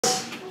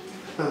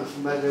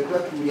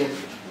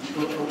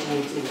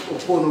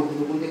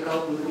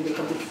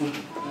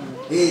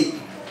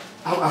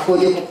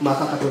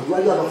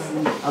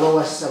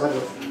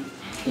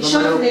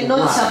Shortly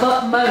notes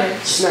about marriage.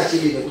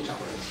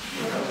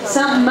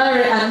 Some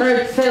marry and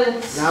marriage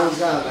fails.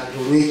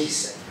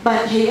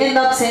 But he ended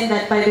up saying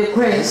that by the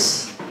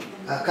grace.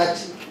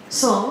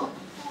 So,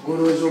 why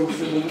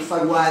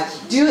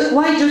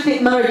do you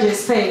think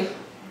marriages fail?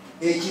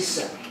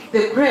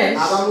 The grace.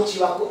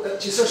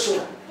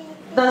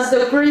 Does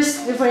the grace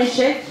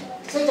differentiate?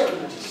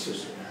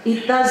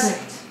 It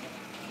doesn't.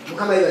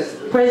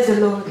 Praise the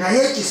Lord.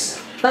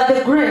 But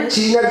the grace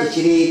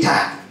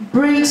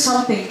brings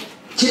something.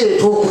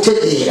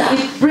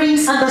 It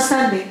brings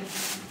understanding.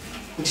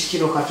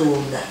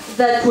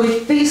 That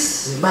with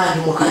this, if I'm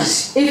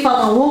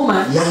a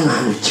woman,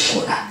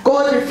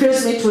 God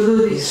refused me to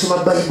do this. If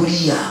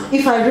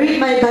I read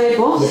my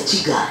Bible,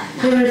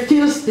 He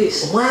refused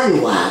this.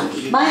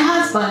 My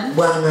husband,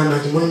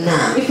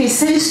 if he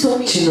says to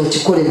me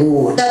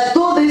that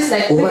do this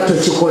like this,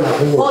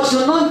 or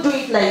do not do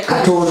it like this,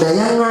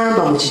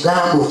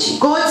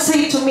 God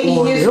said to me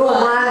in His word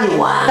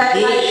that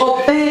I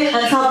obey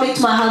and submit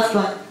to my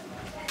husband.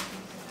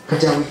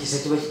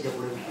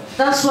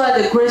 That's why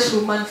the grace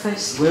will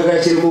manifest.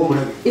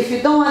 If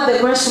you don't want the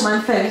grace to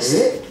manifest,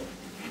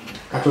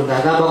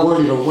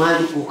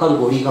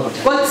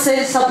 God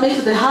says submit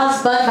to the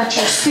husband, but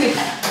you still.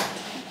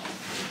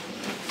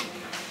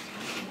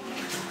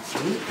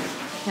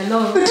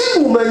 Hello.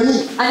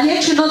 And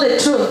yet you know the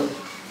truth.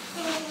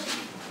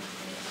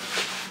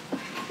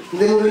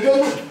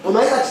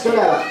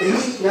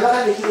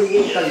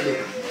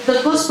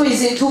 The gospel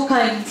is in two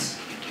kinds.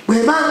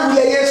 If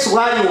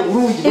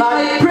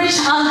I preach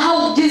on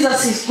how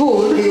Jesus is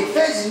good,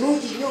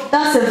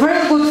 that's a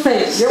very good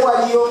phase.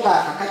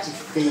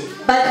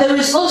 But there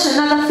is also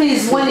another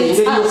phase when it's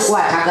us.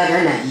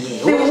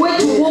 The way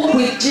to walk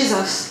with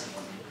Jesus.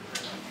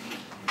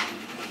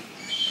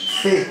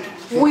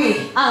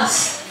 We,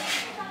 us.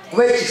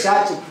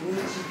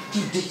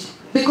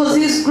 Because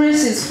His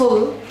grace is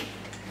full.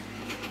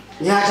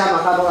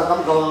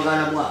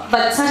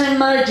 But certain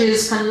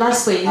marriages can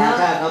last for a year,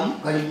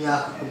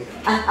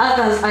 and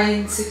others are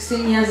in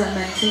 16 years and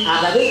 19.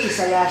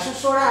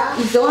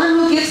 Is the one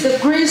who gets the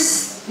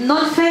grace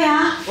not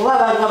fair?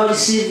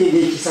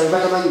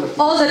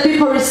 All the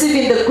people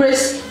receiving the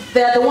grace,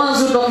 they are the ones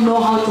who don't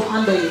know how to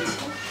handle it.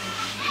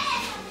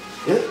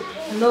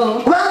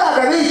 No.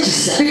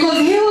 Because He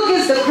who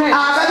gives the grace,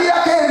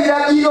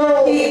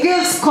 He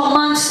gives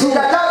commands to.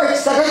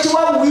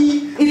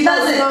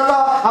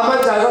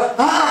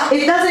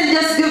 It doesn't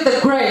just give the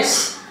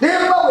grace.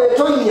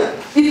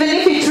 Even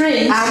if it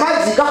rains,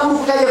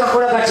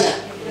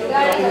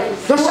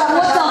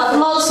 water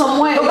flows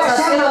somewhere.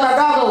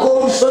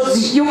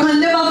 You can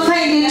never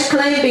find it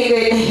climbing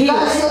a hill.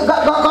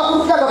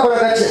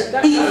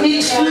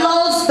 It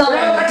flows down.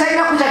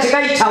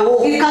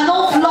 It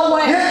cannot flow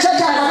where it is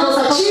supposed to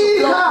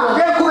flow.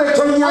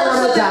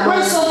 The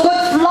grace of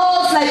God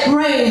flows like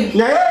rain.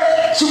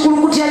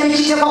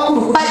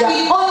 But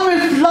it only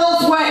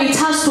flows where it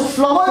has to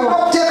flow from.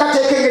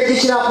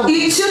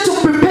 It's you to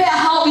prepare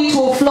how it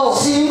will flow.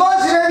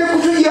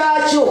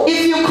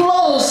 If you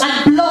close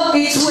and block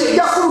its way,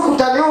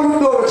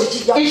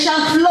 it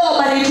shall flow,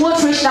 but it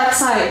won't reach that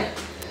side.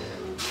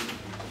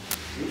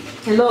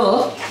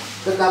 Hello?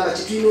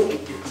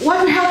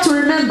 What we have to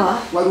remember,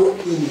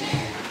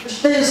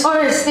 there is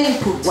always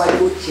input.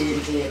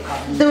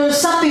 There is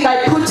something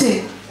I put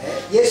in.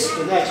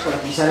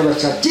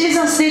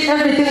 Jesus did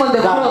everything on the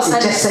cross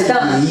and it's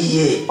done.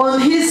 On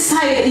His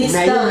side it's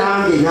done.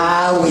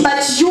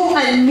 But you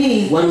and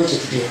me,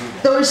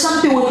 there is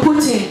something we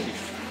put in.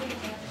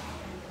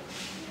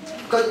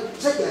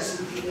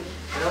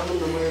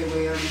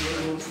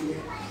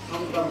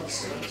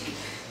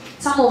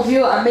 Some of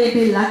you are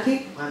maybe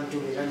lucky.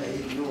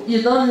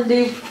 You don't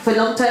live for a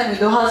long time with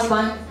your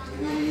husband.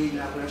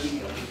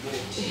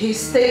 He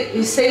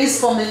stays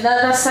from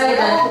another side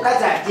and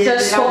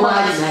just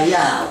commands.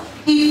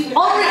 If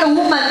only a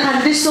woman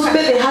can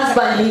disobey the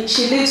husband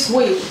she lives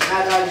with.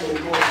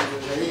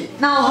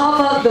 Now how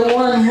about the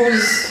one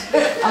who's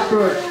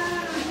abroad?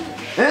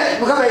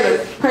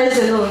 Praise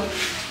the Lord.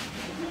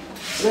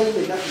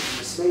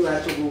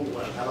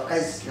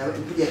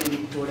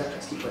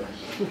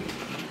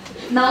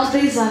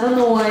 Nowadays I don't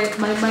know why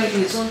my mind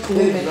is on to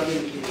women.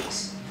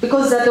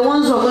 Because they're the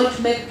ones who are going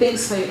to make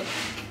things for you.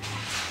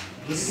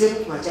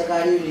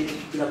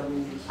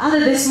 Other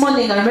this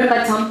morning I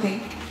remember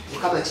something.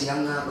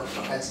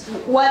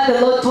 What the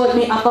Lord told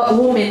me about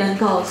women and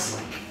girls.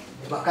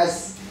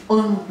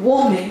 On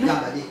women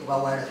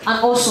and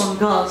also on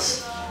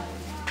girls.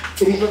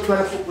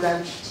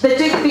 They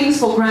take things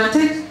for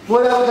granted. The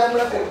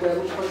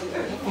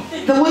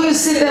way you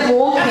see them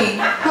walking,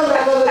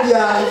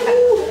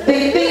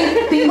 they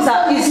think things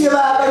are easy. Their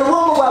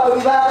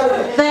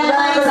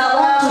minds are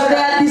on to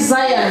their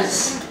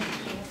desires.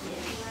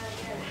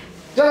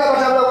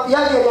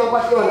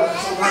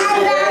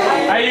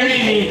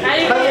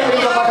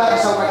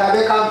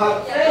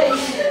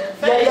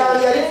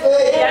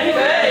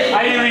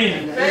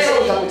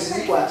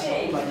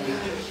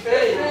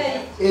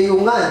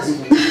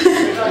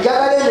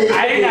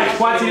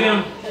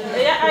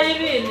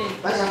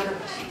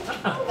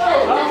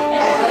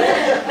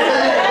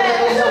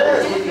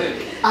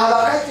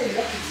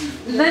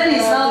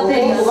 Ladies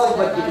nowadays,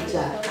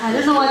 I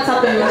don't know what's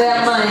happening with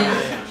their mind.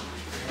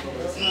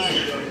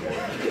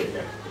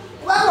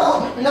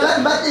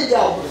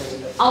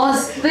 I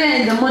was there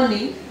in the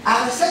morning.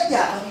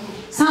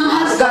 Some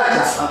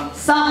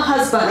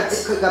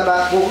husbands,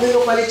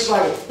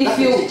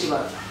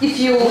 if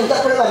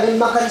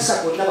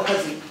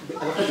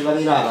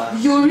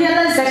you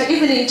realize that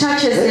even in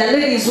churches there are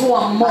ladies who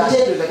are more,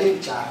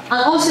 and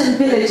also in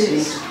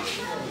villages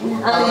and in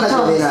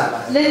towns,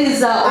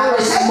 ladies are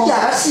always more.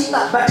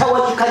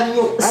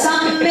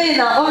 Some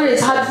men are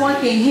always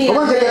hardworking here.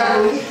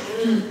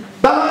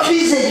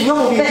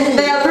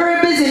 They are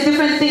very busy in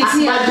different things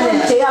here and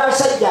there.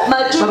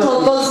 Majority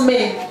of those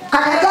men.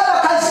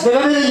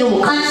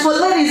 And for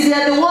ladies, they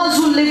are the ones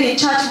who live in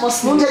church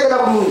mostly. Do you get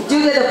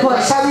the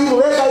point?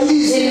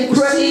 In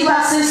praying, in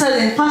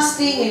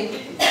fasting,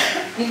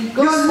 in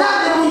gospel.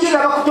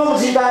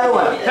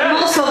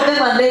 Most of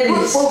them are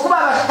ladies.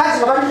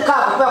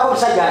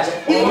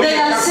 If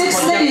there are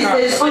 6 ladies, there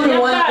is only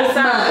one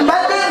man.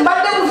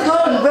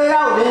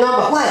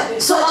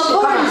 So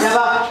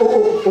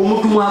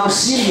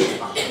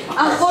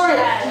I've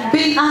already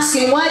been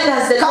asking, why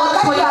does the Lord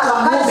point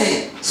to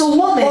women? So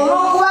women,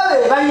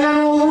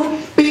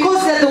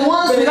 because they're the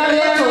ones with a lot of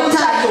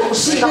time.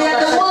 They are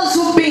the ones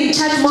who be in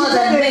church more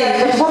than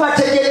men.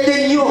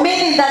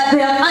 Meaning that they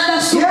have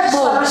understood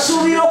more.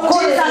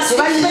 Jesus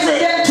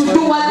expected them to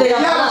do what they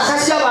have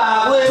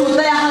done to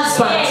their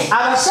husbands.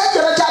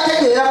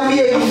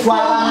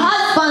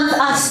 Husbands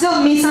are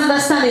still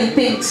misunderstanding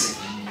things.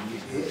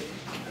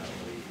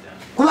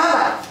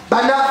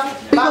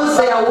 Because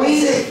they are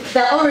weak, they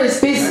are always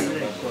busy.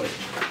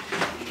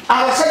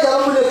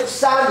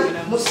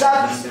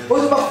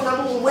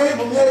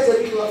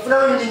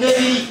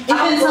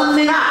 Even some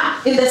men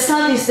in the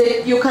service,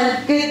 you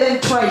can get them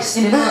twice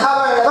in a month.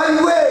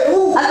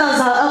 Others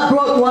are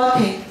abroad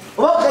working.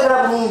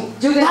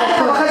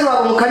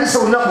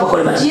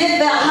 Yet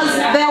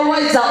their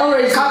wives are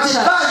always in church.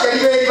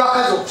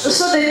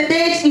 So the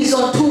date is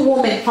on 2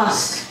 women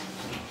first.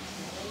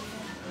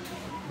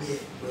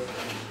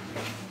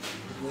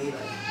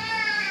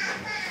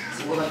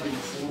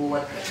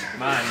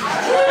 Man.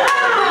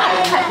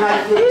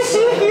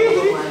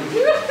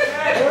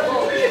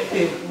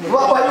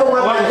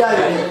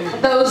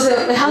 There was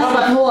a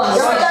husband who was.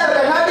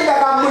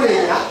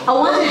 I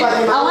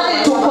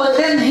wanted to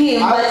condemn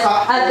him, but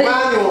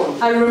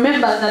I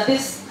remember that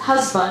this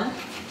husband,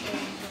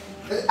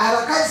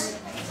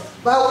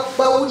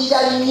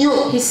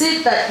 he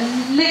said that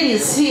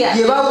ladies here,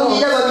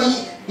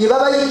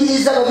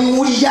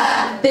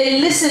 they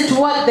listen to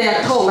what they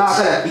are told,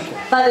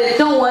 but they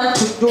don't want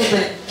to do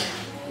them.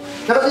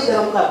 I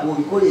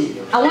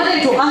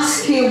wanted to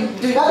ask him,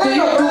 do you do what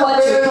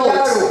you're told?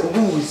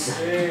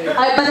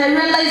 But I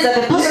realized that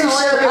the person I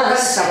wanted to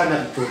ask,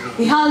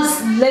 he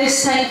has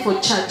less time for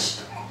church.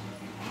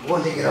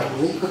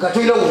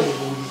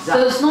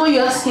 There's no you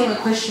ask him a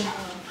question.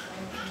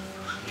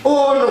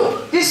 Oh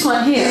no, this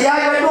one here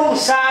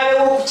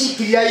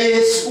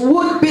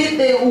would be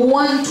the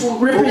one to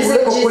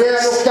represent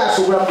Jesus,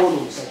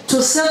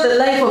 to save the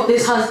life of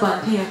this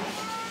husband here.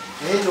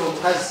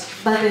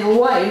 But the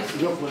wife,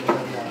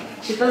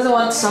 she doesn't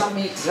want to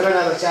submit.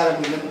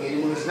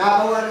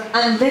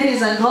 And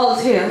ladies and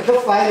girls here, do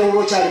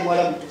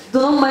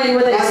not mind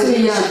whether it's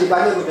too young.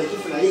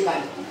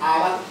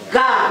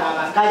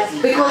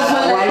 Because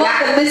when I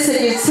got the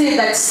message, it said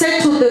that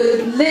said to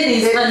the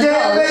ladies and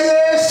girls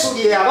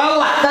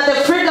that the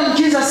freedom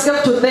Jesus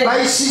gave to them,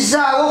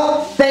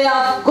 they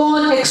have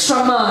gone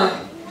extra mile.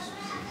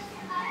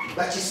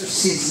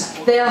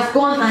 They have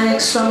gone an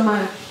extra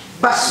mile.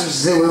 They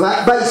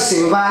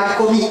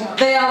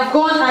have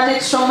gone an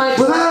extra mile.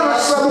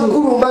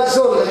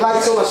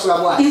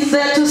 If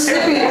they are to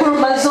sleep in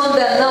Kurumba zone,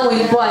 they are now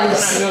in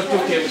boys.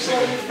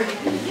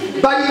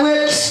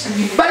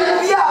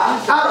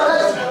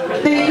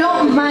 They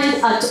don't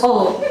mind at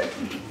all.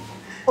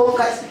 A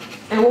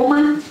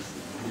woman,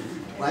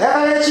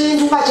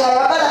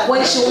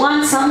 when she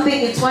wants something,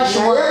 it's what she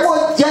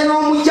wants. You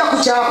come and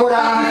tell her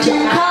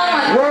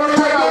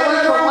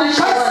what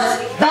she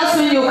wants. That's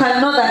when you can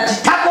know that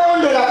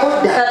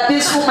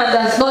this woman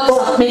does not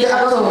submit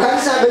at all.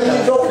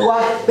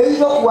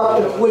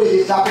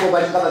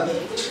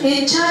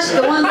 In church,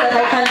 the ones that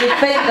I can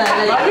defend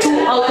are like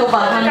 2 out of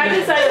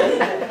 100.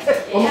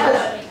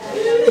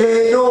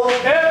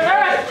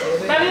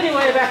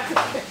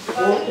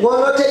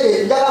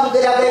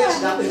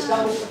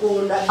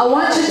 I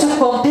want you to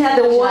compare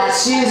the word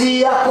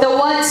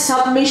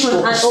submission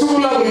and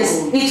obedience.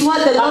 It's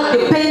what the Lord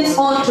depends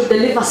on to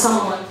deliver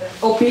someone.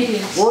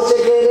 Obedience.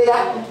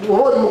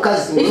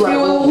 If you're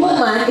a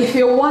woman, if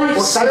your wife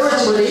is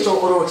somebody,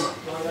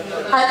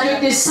 and you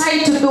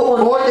decide to do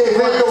on one,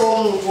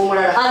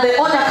 and the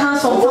order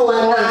comes from someone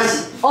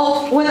else,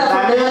 or whether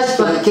from the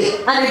husband,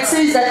 and it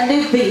says that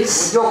leave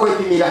this,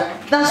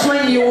 that's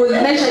when you will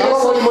measure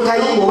yourself,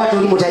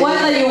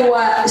 whether you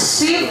are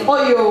sheep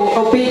or you're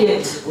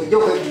obedient.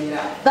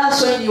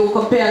 That's when you will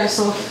compare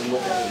yourself.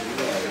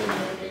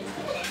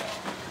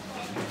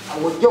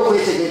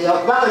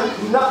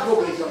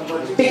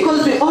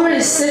 Because we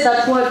already said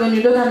that word when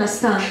you don't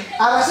understand.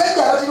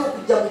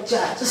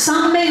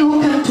 Some men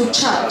who come to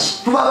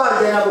church,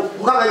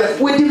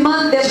 we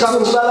demand them to.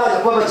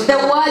 The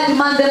word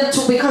demand them to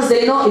because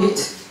they know it.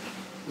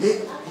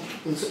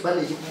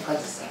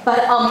 But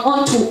I'm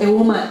on to a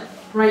woman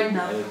right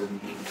now.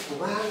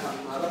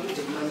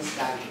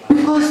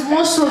 Because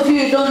most of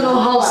you don't know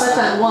how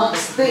Satan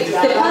works.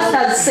 The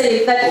pastor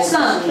said that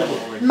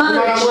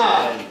marriage,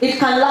 it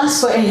can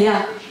last for a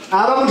year.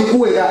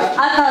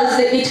 Others,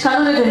 it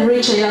cannot even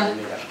reach a year.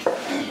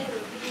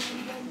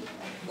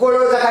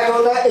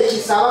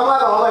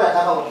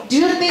 Do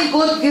you think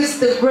God gives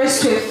the grace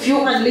to a few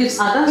and leaves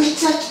others?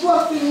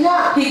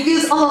 He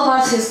gives all of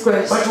us His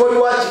grace. But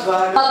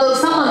there's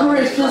someone who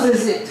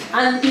refuses it,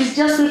 and he's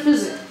just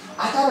refusing.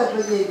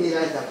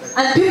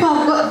 And people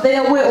have got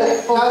their way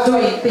of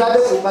doing things.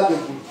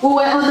 We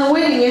were on the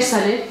wedding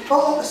yesterday.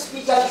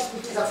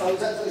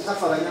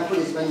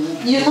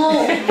 You know,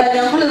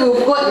 Balyewunya,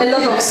 we've got a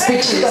lot of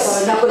speeches.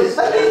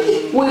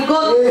 We've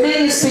got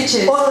many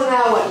speeches.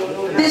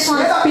 This one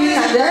speaks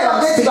and that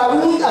one speaks.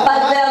 But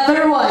they are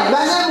very wise.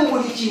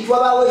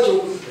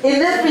 In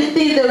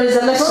everything there is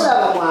a lesson.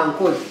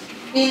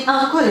 In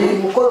Ankole,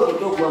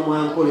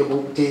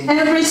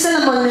 every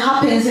ceremony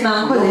happens in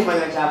Ankole.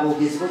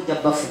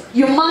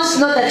 You must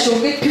know that you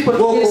get people to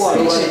give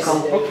speeches.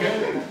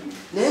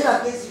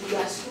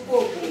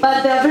 But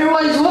they are very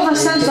wise. Whoever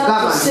stands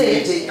up to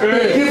say, they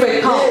give a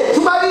count.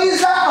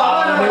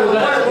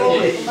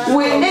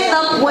 We end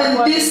up when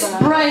this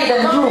bride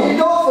and groom,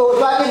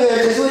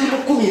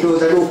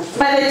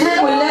 by the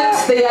time we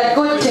left, they had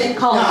got 10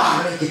 cows.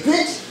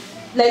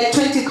 Like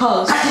 20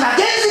 cows.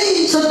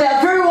 So they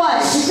are very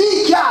wise.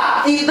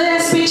 In their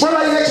speech,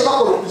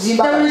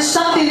 there is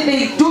something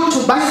they do to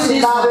build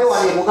this house.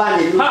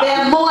 They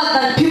are more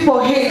than people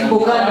here in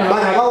Buganda.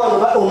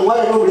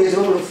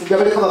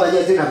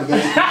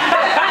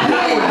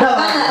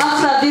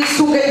 After these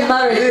two get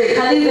married, they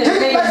can even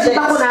make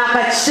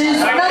sex. There's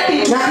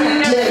nothing to do.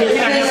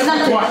 There's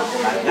nothing.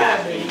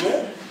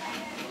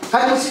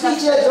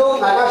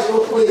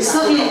 So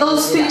in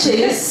those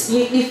speeches,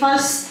 he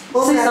first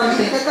says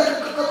something.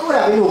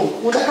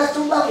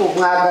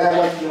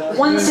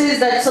 One says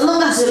that so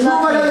long as you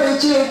love me.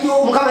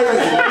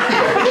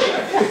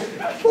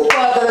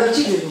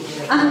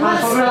 And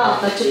what's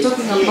love that you're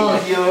talking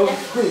about?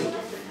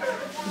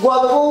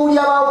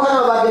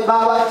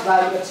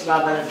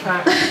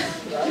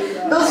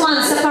 Those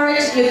ones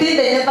separate, you think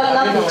they never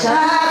love each other?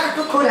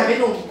 After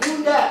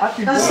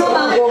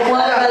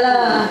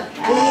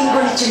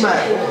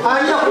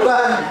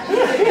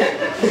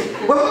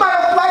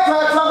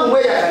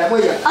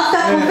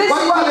convincing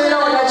people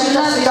that you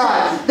love each other,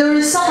 there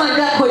is someone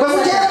that could.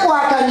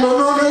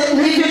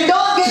 If you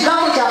don't get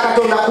down with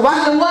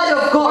the word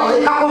of God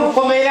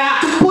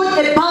to put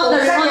a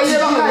boundary on you,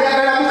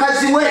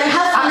 and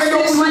have to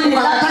fix when he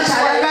loves each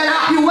other,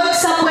 he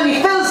wakes up when he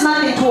feels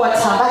nothing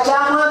towards her.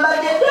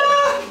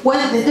 When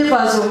the devil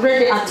has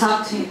already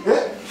attacked him.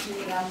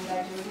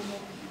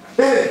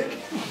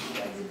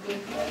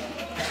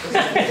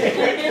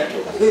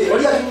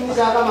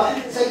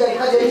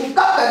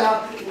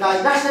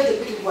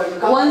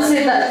 One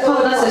said that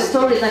told us a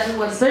story that he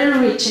was very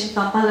rich in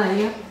Kampala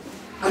here.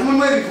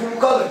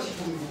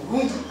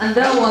 And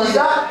there was a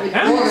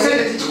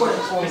boy,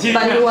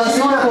 but he was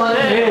not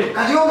working.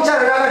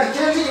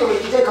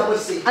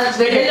 And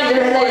they didn't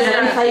realize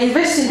that if I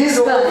invest in this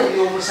guy,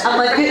 I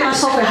might get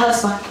myself a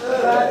husband.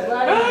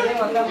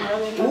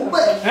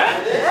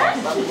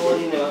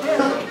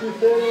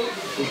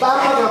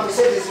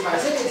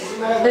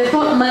 They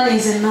thought money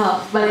is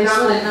enough, but it's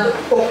not enough.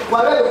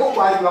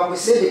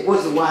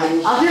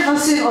 Have you ever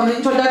seen on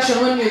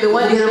introduction when you're the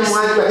one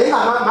investing?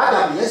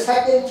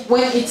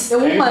 When it's a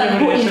woman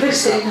who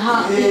invested in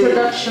her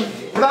introduction.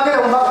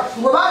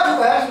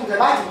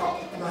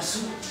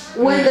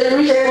 When they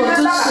reach for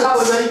 2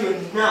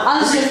 suits,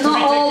 as you know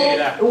all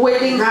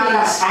wedding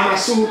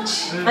things,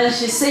 and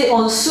she say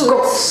on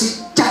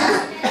suits,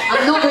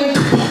 I'm not going to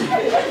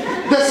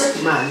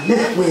best man and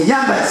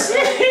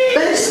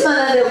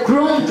the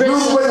groom dress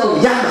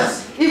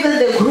yourself. Even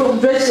the groom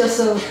dress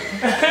yourself.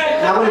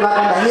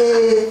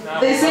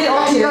 They say,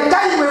 okay, as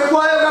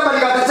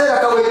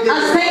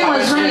time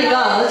was running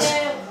out,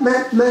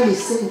 Mommy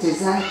sent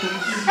his items.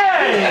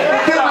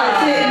 People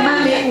say,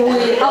 Mommy,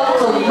 we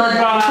out of money.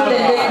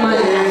 Couldn't get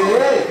money.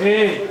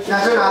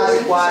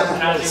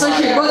 So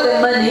she got the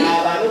money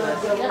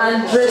and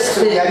dressed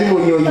it.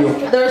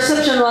 The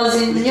reception was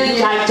in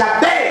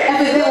Nyonya.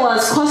 Everything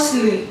was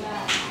costly.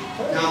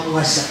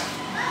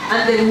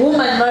 And the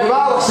woman married.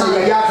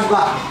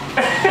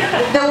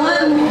 The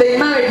one they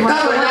married was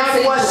the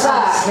one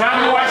saying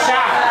to us.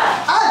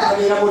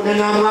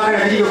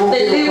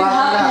 They lived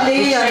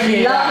happily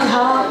and loved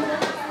her.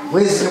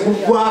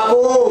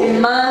 The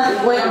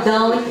man went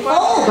down.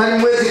 Then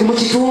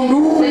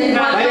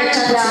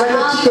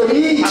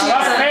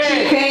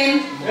chicken.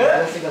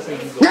 As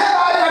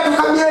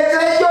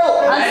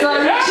they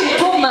were reaching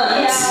 2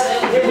 months,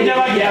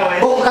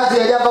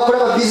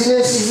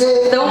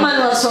 the woman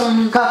was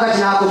from her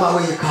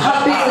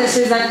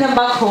businesses and came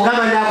back home.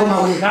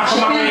 She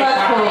came back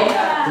home.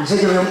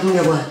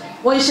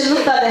 When she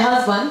looked at the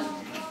husband,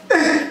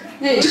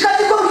 hey.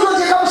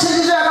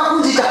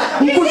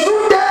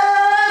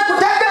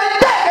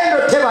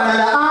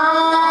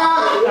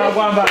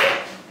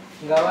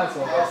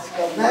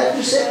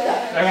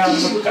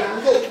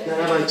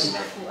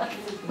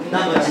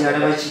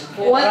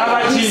 What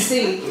did he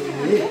say?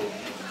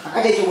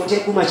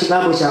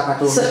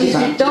 So if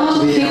you don't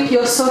keep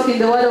yourself in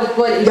the word of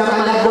God, it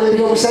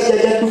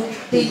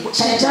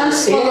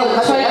just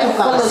try to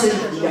follow it.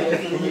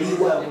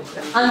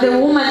 And the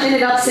woman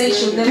ended up saying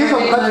she'll never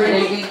get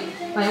married again.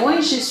 But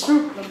when she's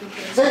true,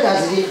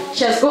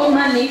 she has got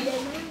money.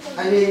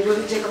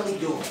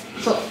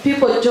 So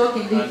people joke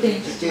and do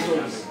things.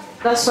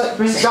 That's what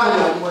brings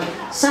trouble.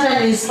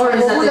 Satan is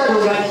always at the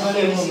door.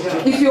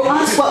 If you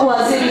ask what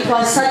was it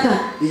was Satan.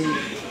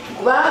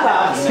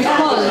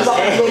 Because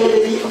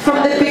from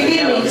the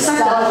beginning,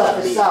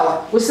 Satan,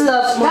 we still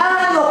have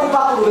smoke.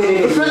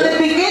 From the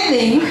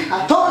beginning,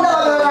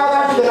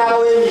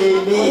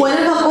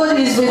 whenever God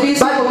is with his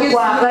people,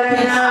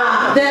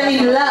 they're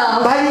in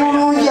love,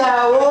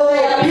 they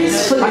are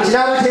peaceful.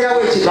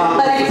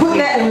 But he put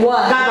there in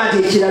word.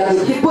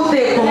 He put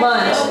there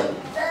command.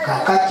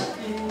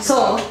 So,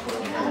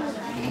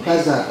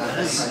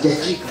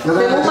 the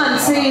woman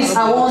says, I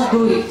won't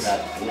do it.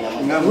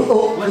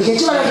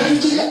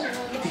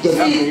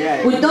 See,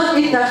 we don't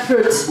eat that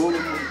fruit.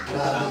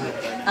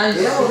 And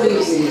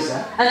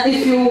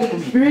if you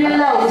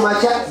realize,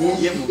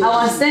 I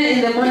was there in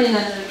the morning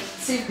and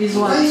see these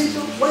words.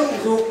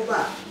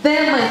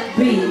 There might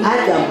be,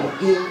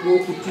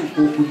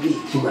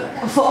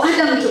 for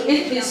Adam to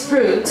eat this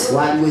fruit,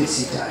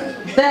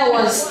 there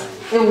was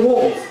a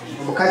wolf.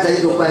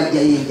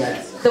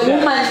 The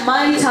woman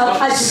might have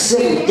asked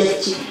him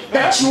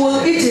that you will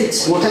eat it.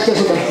 If you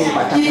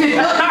don't eat it,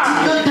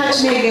 don't touch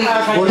me again.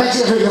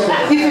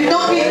 If you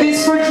don't eat this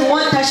fruit, you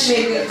won't touch me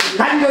again.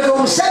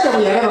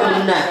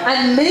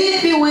 And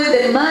maybe when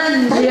the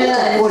man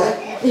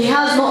realized he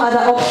has no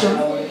other option,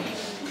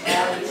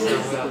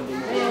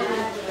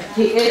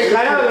 he ate it.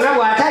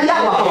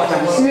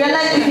 He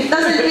realized if he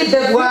doesn't eat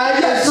the fruit,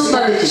 it's too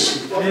much.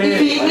 If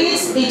he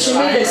eats, it should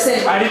be the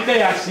same.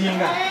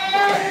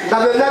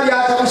 But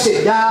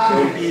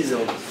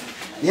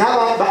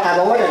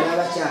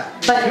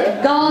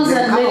girls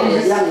and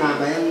ladies,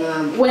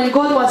 when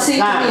God was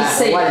saying to me,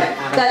 say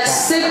that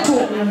say to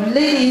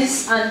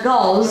ladies and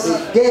girls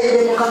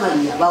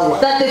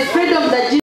that the freedom that